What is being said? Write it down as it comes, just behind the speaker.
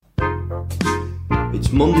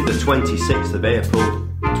It's Monday the 26th of April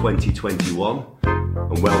 2021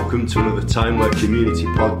 and welcome to another Timeware Community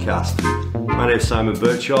Podcast. My name's Simon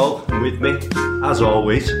Birchall and with me, as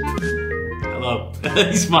always, hello,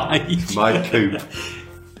 it's Mike. Mike Coop.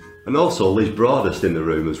 And also Liz Broadest in the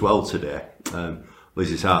room as well today.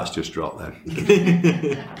 Liz's heart's just dropped then.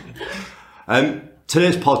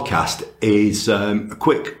 Today's podcast is a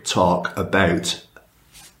quick talk about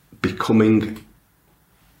becoming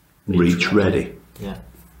Reach ready. Yeah.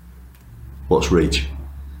 What's Reach?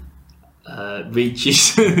 Reach is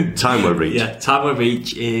Timeware Reach. Yeah, Timeware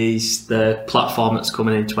Reach is the platform that's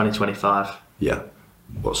coming in 2025. Yeah.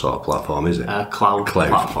 What sort of platform is it? Cloud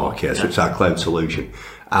platform. Okay, so it's our cloud solution.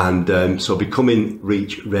 And so becoming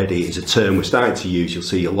Reach ready is a term we're starting to use. You'll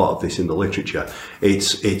see a lot of this in the literature.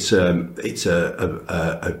 It's a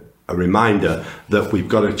reminder that we've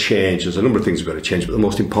got to change. There's a number of things we've got to change, but the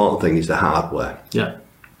most important thing is the hardware. Yeah.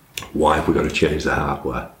 Why have we got to change the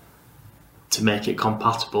hardware? To make it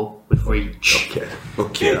compatible with Reach.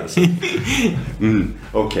 Okay, that's it.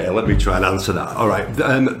 Okay, let me try and answer that. All right,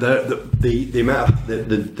 the amount of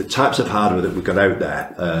the types of hardware that we've got out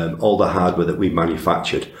there, all the hardware that we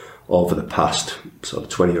manufactured over the past sort of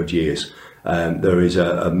 20 odd years, there is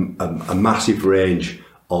a massive range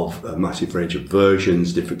of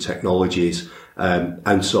versions, different technologies,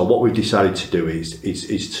 and so what we've decided to do is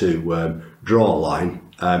to draw a line.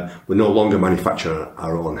 We're no longer manufacturing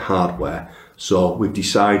our own hardware, so we've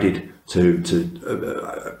decided to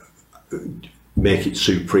make it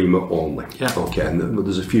Suprema only. Yeah. Okay, and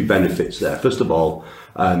there's a few benefits there. First of all,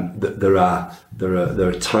 there are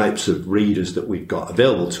types of readers that we've got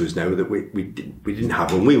available to us now that we didn't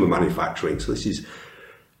have when we were manufacturing. So this is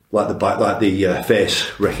like the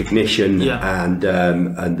face recognition, and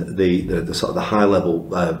the sort of the high level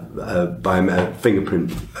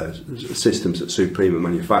fingerprint systems that Suprema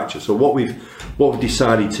manufacture. So what we've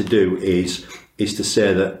decided to do is to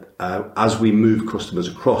say that as we move customers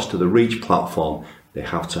across to the Reach platform, they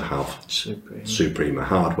have to have Suprema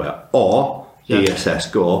hardware or ESS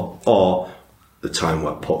Go or the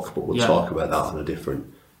Timeware Puck, but we'll talk about that on a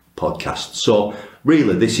different podcast. So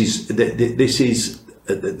really, this is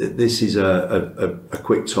a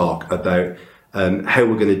quick talk about how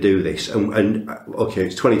we're going to do this. And okay,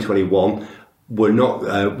 it's 2021. We're not.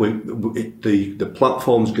 The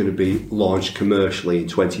platform's going to be launched commercially in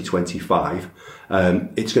 2025.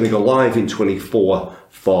 It's going to go live in 24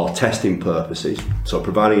 for testing purposes. So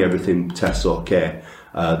providing everything tests okay,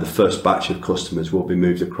 the first batch of customers will be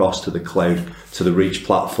moved across to the cloud, to the Reach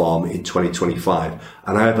platform in 2025.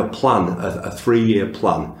 And I have a plan, a 3-year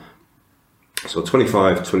plan. So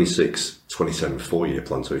 25, 26, 27, 4-year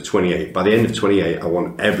plan, so 28. By the end of 28, I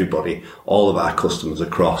want everybody, all of our customers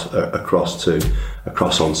across onto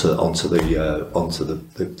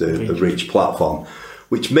the Reach platform,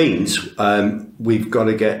 which means we've got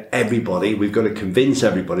to get everybody, we've got to convince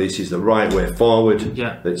everybody this is the right way forward,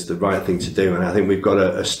 that it's the right thing to do, and I think we've got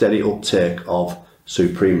a steady uptake of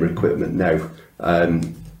Suprema equipment now.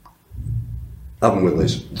 Haven't we,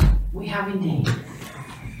 Liz? We have indeed.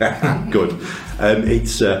 Good.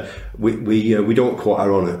 We don't quote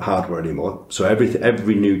our own hardware anymore. So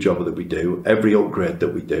every new job that we do, every upgrade that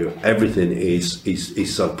we do, everything is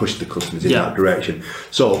sort of push the customers in that direction.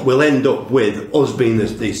 So we'll end up with us being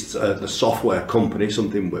the software company,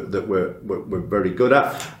 something that we're very good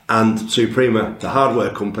at, and Suprema, the hardware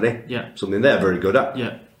company, something they're very good at.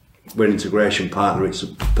 Yeah. We're an integration partner. It's a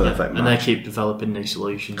perfect match. And they keep developing new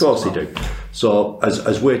solutions. Of course they do. So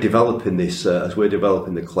as we're developing this, as we're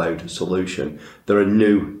developing the cloud solution, there are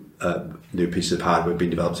new pieces of hardware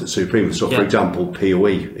being developed at Suprema. So for example, PoE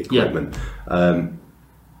equipment, and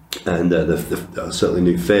certainly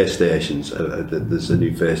new face stations. There's a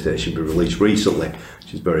new face station been released recently,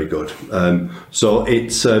 which is very good. So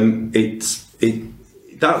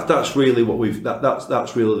that's really what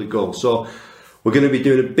that's really the goal. So we're going to be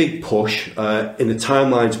doing a big push in the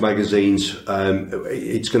Timelines magazines.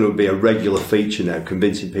 It's going to be a regular feature now,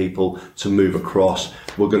 convincing people to move across.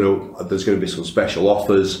 There's going to be some special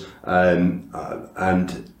offers, and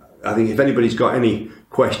I think if anybody's got any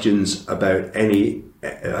questions about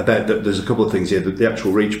there's a couple of things here. The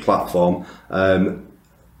actual Reach platform.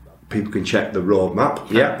 People can check the roadmap.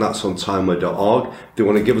 Yeah, that's on timeware.org. If they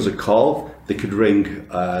want to give us a call, they could ring.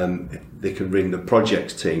 They can ring the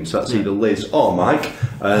projects team. So that's either Liz or Mike.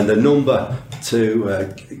 And the number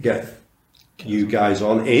to get you guys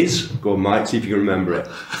on is, go on Mike, see if you can remember it,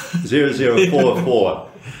 0044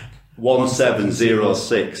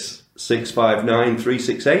 1706 659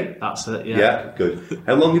 368. That's it, yeah. Yeah, good.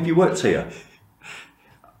 How long have you worked here?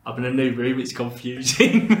 I'm in a new room, it's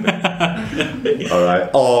confusing. All right.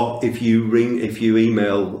 Or if you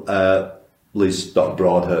email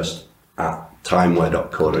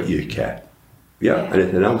liz.broadhurst@timeware.co.uk. Yeah,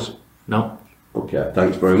 anything else? No. Okay,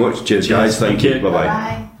 thanks very much. Cheers, guys. Thank you. Bye-bye.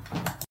 Bye.